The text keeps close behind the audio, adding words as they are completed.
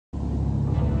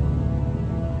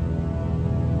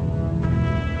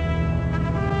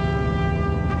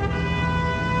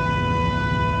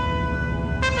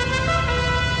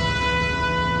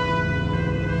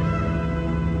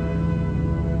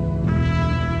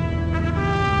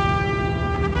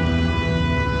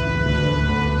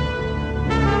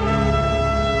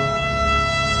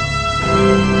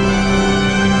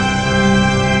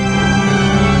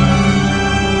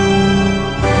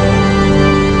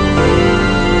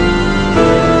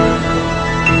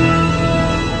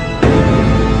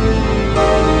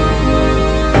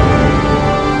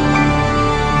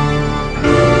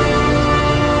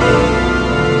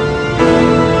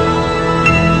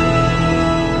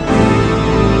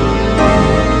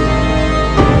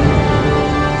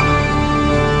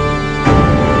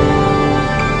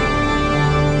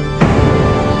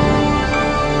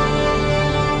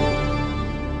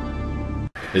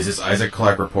This is Isaac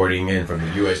Clarke reporting in from the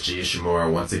USG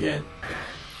Ishimura once again.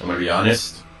 I'm gonna be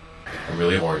honest, I'm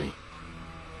really horny.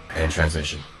 And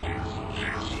transmission.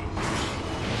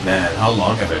 Man, how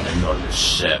long have I been on this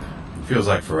ship? It feels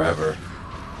like forever.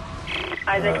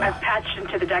 Isaac, I've patched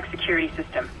into the deck security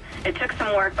system. It took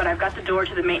some work, but I've got the door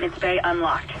to the maintenance bay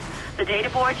unlocked. The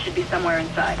data board should be somewhere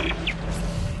inside.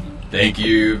 Thank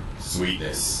you,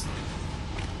 sweetness.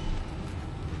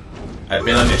 I've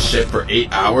been on this ship for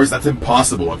 8 hours? That's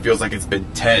impossible. It feels like it's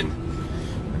been 10.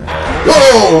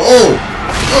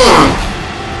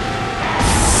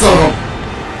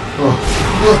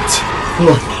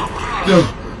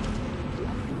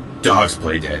 Dogs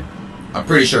play dead. I'm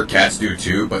pretty sure cats do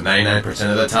too, but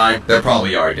 99% of the time, they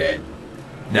probably are dead.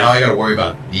 Now I gotta worry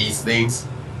about these things?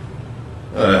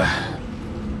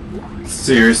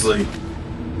 Seriously?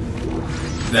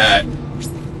 That...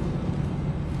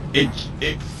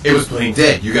 It was playing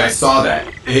dead. You guys saw that.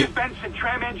 Benson,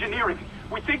 Tram Engineering.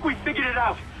 We think we figured it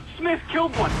out. Smith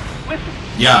killed one. Listen.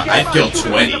 Yeah, I killed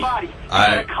 20.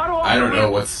 I don't know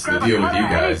what's the deal with you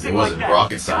guys. It wasn't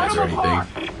rocket science or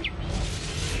anything.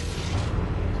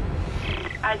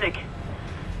 Isaac,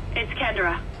 it's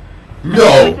Kendra.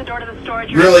 No! The door to the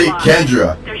storage really, room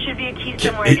Kendra? There should be a key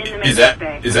somewhere in the maintenance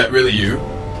bay. Is that really you?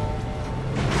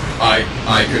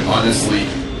 I could honestly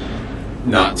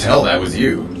not tell that was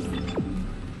you.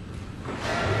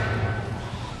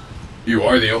 You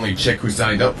are the only chick who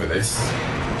signed up for this.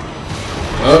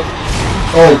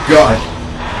 Oh god.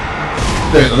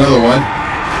 There's another one.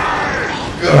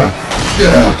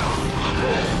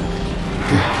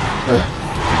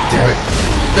 Damn it.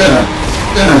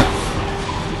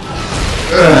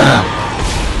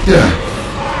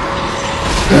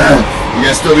 You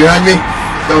guys still behind me?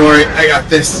 Don't worry, I got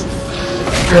this.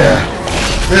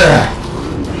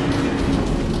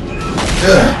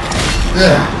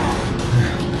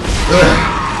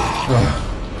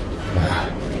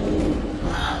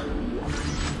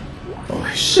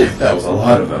 Holy shit, that was a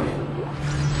lot of them.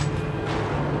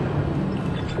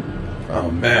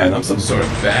 Oh man, I'm some sort of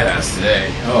badass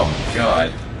today. Oh my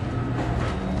god.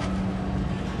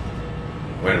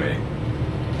 Wait a minute.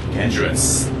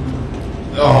 Kendra's...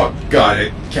 Oh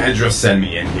god, Kendra sent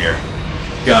me in here.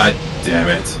 God damn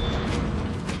it.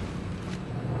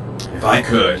 If I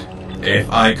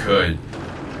could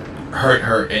hurt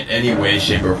her in any way,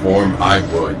 shape, or form, I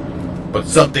would. But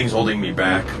something's holding me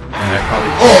back, and I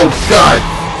probably... Oh god!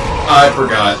 I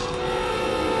forgot.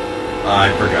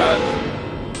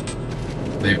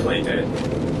 They played dead.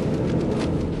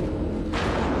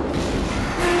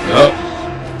 Oh.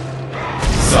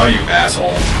 Saw you,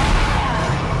 asshole.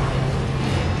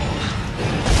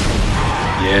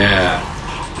 Yeah.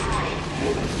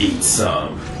 Eat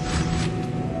some.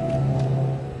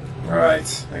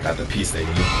 Alright, I got the piece they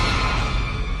need.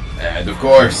 And of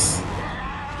course...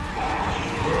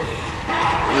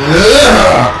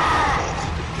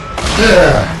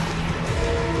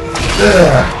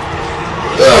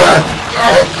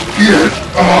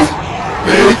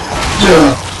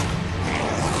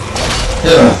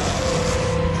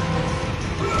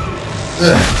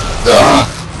 Get off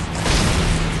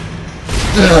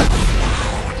me!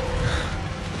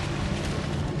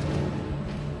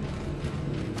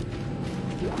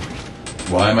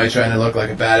 Why am I trying to look like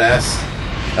a badass?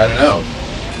 I don't know.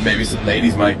 Maybe some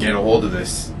ladies might get a hold of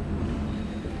this.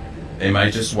 They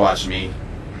might just watch me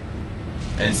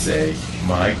and say,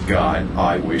 my god,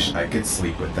 I wish I could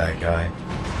sleep with that guy.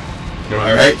 Am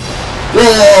I right?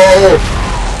 Whoa!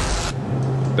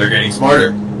 They're getting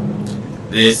smarter.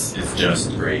 This is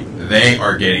just great. They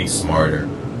are getting smarter.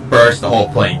 First, the whole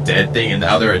playing dead thing, and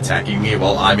now they're attacking me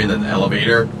while I'm in an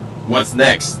elevator. What's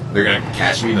next? They're gonna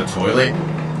catch me in the toilet?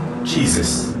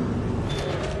 Jesus.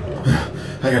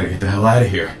 I gotta get the hell out of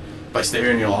here. If I stay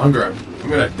here any longer, I'm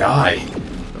gonna die.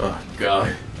 Oh,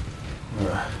 God.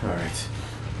 Alright.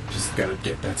 Just gotta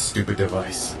get that stupid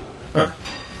device. Huh.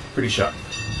 Pretty sharp.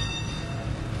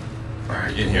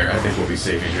 Alright, in here. I think we'll be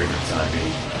safe in here for the time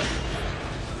being.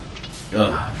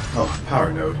 Oh,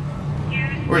 power node.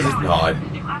 Where's this nod?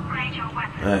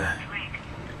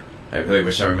 I really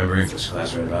wish I remember English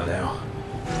class right about now.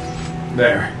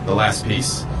 There, the last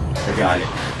piece. I got it.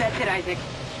 That's it, Isaac.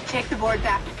 Take the board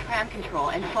back to tram control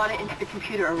and plot it into the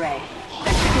computer array.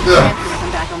 That should get the transfer to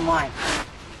come back online.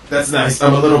 That's nice.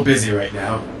 I'm a little busy right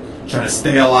now. Trying to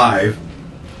stay alive.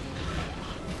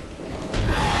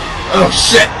 Oh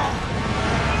shit!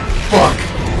 Fuck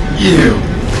you!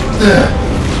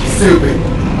 Stupid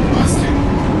bastard.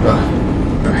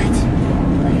 Alright.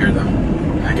 I hear them.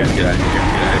 I gotta get out of here.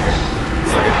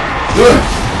 It's like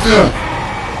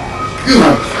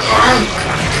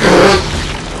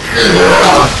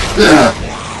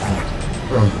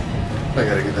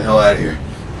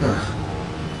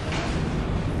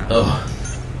Oh.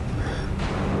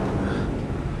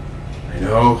 I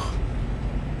know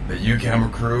that you camera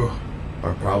crew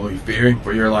are probably fearing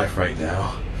for your life right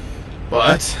now.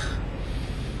 But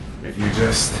if you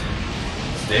just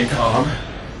stay calm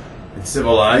and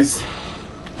civilized,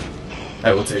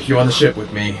 I will take you on the ship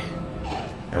with me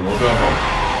and we'll go home.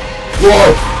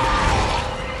 Whoa!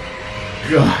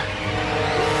 God.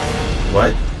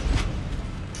 What?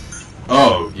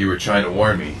 Oh, you were trying to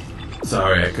warn me.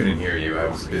 Sorry, I couldn't hear you. I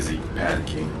was busy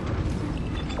panicking.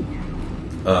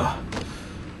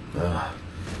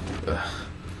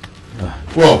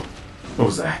 Whoa! What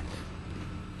was that?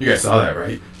 You guys saw that,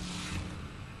 right?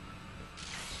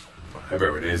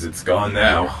 Whatever it is, it's gone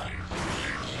now.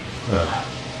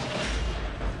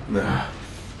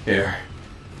 Here.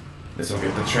 This will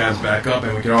get the trams back up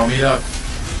and we can all meet up.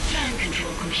 Tram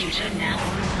control computer now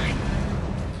online.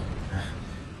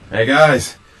 Hey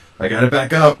guys, I got it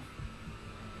back up.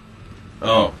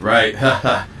 Oh, right.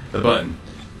 Haha, the button.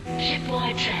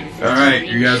 Shipwide transit. Alright,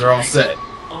 you guys are all set.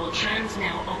 All trams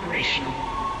now operational.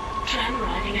 Tram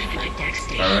arriving at flight deck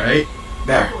station. Alright.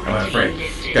 There, I'm not afraid.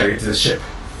 Gotta get to the ship.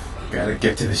 Gotta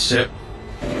get to the ship.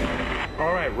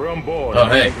 Alright, we're on board. Oh,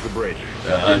 hey. To the bridge.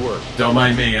 Good work. Don't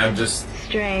mind me, I'm just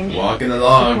Strange. walking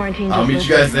along. I'll meet you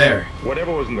guys there.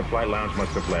 Whatever was in the flight lounge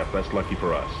must have left. That's lucky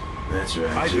for us. That's right,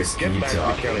 Isaac, just get keep back to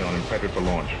talking. Kelly on and prep it for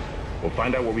launch. We'll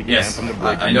find out what we can Yes, from the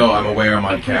bridge. I know I'm aware I'm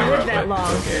on It's not camera, that but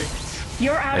long. it's okay.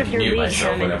 You're out I of can your mute league,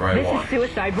 myself Hammond. whenever I This want. is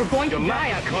suicide. We're going to Your die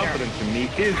lack out of here. confidence in me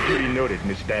is pretty noted,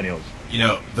 Miss Daniels. You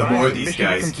know, the Fine, more these mission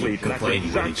guys complete, keep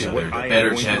complaining that's with each exactly other, what I the am better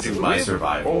going to chance do, of my with or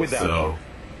survival. without. So,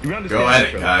 You understand, go at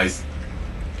it, Phil? guys.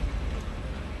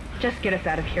 Just get us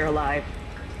out of here alive.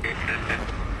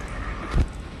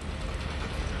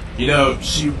 You know,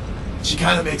 she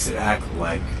kind of makes it act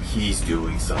like he's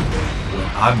doing something when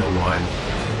I'm the one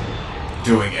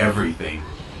doing everything.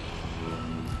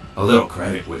 A little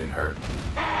credit wouldn't hurt.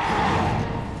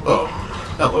 Oh,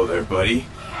 hello there, buddy.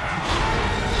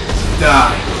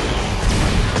 Die.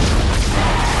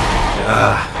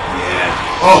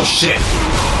 Yeah. Oh, shit.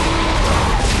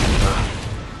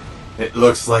 It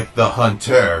looks like the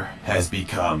hunter has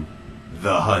become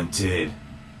the hunted.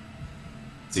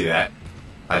 See that?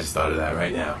 I just thought of that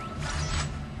right now.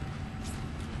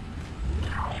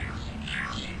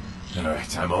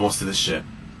 Alright, I'm almost to the ship.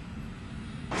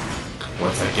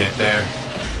 Once I get there,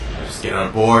 I just get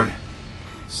on board,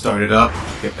 start it up,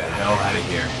 get the hell out of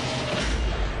here.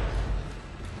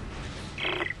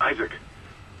 Isaac,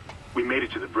 we made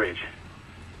it to the bridge.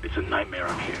 It's a nightmare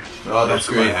up here. Oh, that's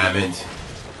great, Hammond.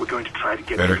 We're going to try to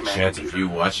get Better the command chance of computer. you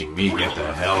watching me get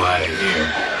the hell out of here.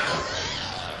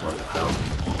 What the hell?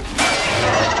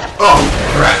 Oh,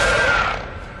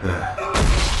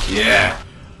 crap! Yeah,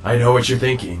 I know what you're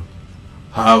thinking.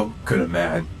 How could a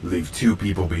man leave two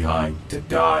people behind to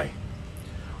die?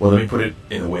 Well, let me put it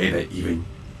in a way that even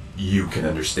you can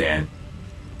understand.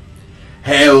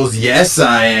 Hells yes,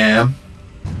 I am!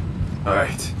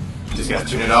 Alright, just gotta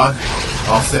turn it on.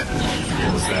 All set.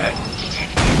 What was that?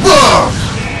 Oh!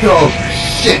 Oh,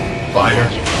 shit! Fire!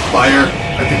 Fire!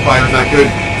 I think fire's not good.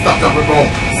 Stop, drop, and roll!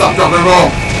 Stop, drop, and roll!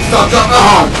 Stop, drop,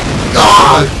 oh!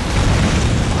 God!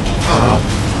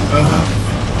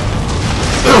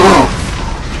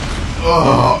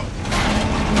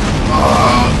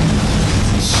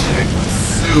 Shit, my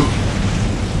suit.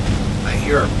 I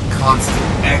hear a constant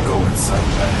echo inside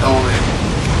the helmet.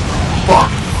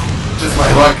 Fuck! Just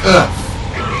my luck.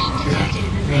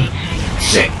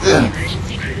 Shit.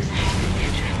 Emergency crews have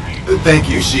been notified. Thank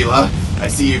you, Sheila. I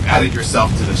see you've added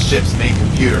yourself to the ship's main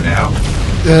computer now.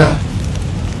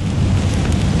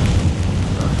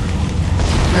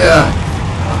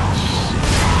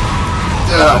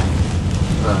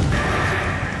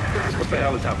 What the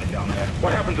hell is happening down there?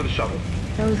 What happened to the shuttle?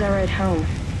 Those are at home.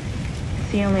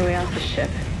 It's the only way off the ship.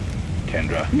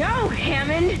 Kendra, No,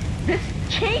 Hammond! This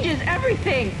changes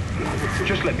everything!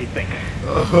 just let me think.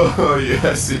 Oh,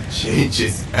 yes, it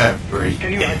changes everything.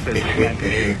 Can you access the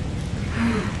command?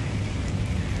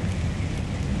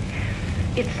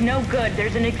 It's no good.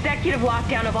 There's an executive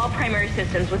lockdown of all primary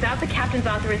systems. Without the captain's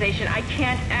authorization, I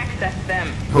can't access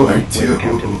them. We're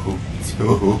doomed.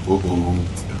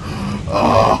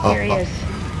 Oh. Here he is.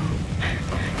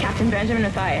 Captain Benjamin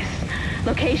Mathias.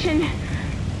 Location?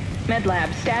 Med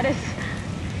lab. Status?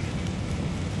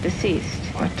 Deceased.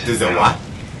 What? Is it what?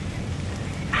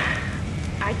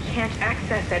 I can't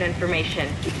access that information.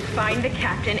 Find the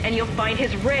captain and you'll find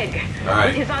his rig. All right.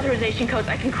 With his authorization codes,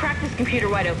 I can crack this computer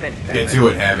wide open. Get to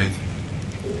it, Hammond.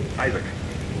 Isaac,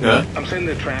 Huh? I'm sending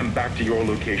the tram back to your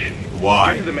location.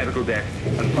 Why? Get to the medical deck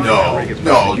and find that No, rig as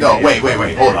no, fast as you no, can.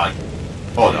 wait, hold on.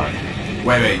 Hold on.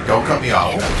 Wait, don't cut me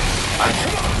off.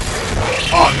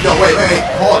 Oh, no, wait,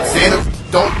 hold on,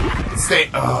 don't, stay,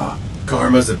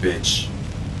 Karma's a bitch.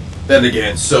 Then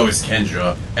again, so is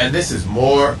Kendra, and this is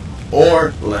more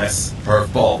or less her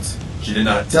fault. She did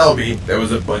not tell me there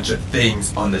was a bunch of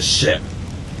things on the ship.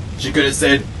 She could have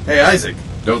said, hey Isaac,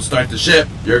 don't start the ship,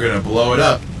 you're gonna blow it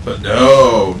up. But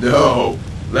no,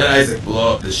 let Isaac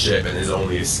blow up the ship and his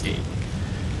only escape.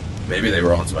 Maybe they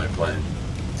were onto my plan.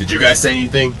 Did you guys say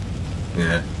anything?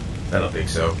 Yeah, I don't think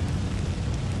so.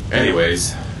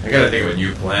 Anyways, I gotta think of a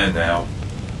new plan now.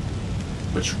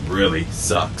 Which really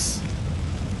sucks.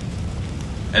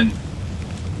 And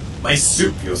my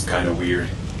suit feels kinda weird.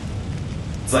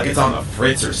 It's like it's on the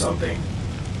fritz or something.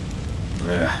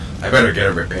 I better get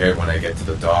it repaired when I get to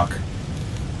the dock.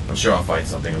 I'm sure I'll find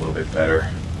something a little bit better.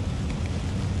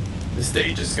 This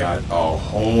day just got a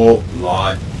whole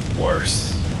lot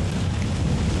worse.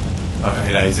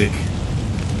 Alright, Isaac.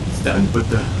 It's time to put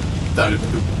the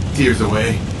tears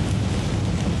away.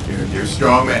 You're a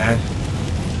strong man.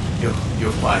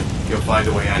 You'll find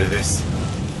a way out of this.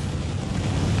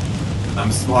 I'm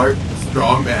a smart,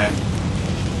 strong man.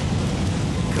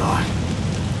 God.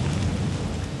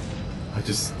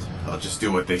 I'll just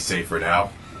do what they say for now.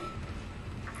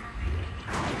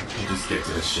 I'll just get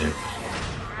to the ship.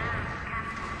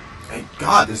 Thank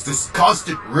God, there's this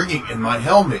constant ringing in my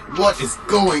helmet. What is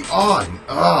going on?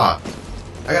 I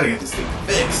gotta get this thing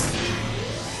fixed.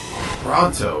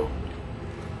 Pronto.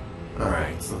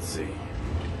 Alright, so let's see.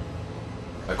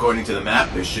 According to the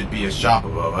map, there should be a shop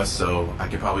above us, so I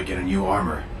could probably get a new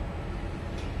armor.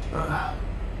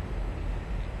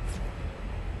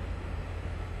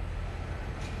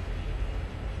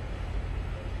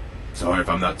 Sorry if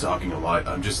I'm not talking a lot,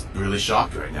 I'm just really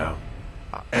shocked right now.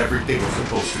 Everything was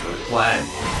supposed to go to plan.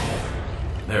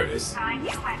 There it is. Find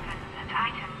your weapons and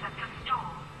items at the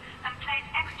store, and place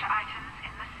extra items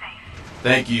in the safe.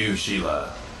 Thank you,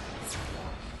 Sheila.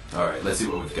 Alright, let's see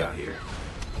what we've got here.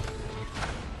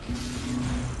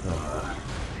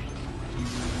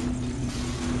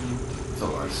 It's a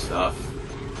lot of stuff.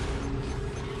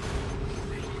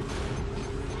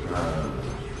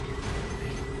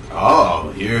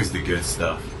 Oh, here's the good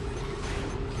stuff.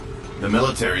 The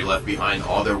military left behind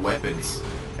all their weapons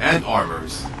and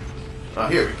armors. Oh,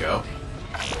 here we go.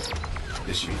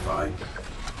 This should be fine.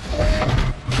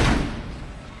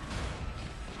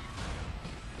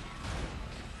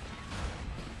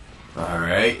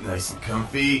 Alright, nice and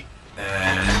comfy.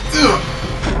 And...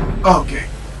 okay.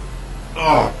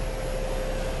 Oh.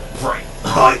 Right.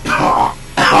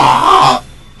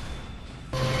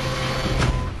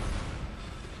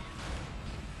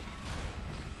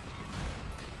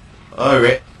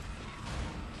 Alright.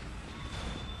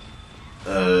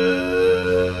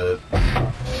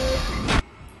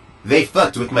 They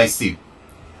fucked with my suit.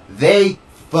 They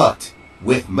fucked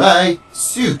with my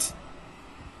suit.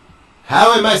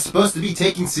 How am I supposed to be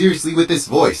taken seriously with this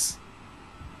voice?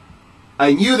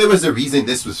 I knew there was a reason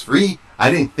this was free.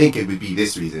 I didn't think it would be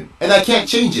this reason. And I can't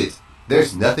change it.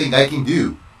 There's nothing I can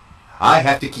do. I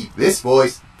have to keep this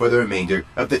voice for the remainder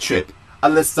of the trip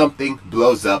unless something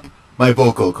blows up my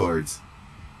vocal cords.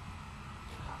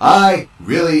 I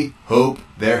really hope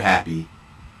they're happy.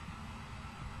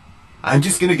 I'm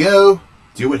just gonna go,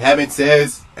 do what Hammond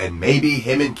says, and maybe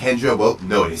him and Kendra won't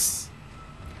notice.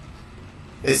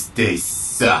 This day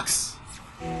sucks.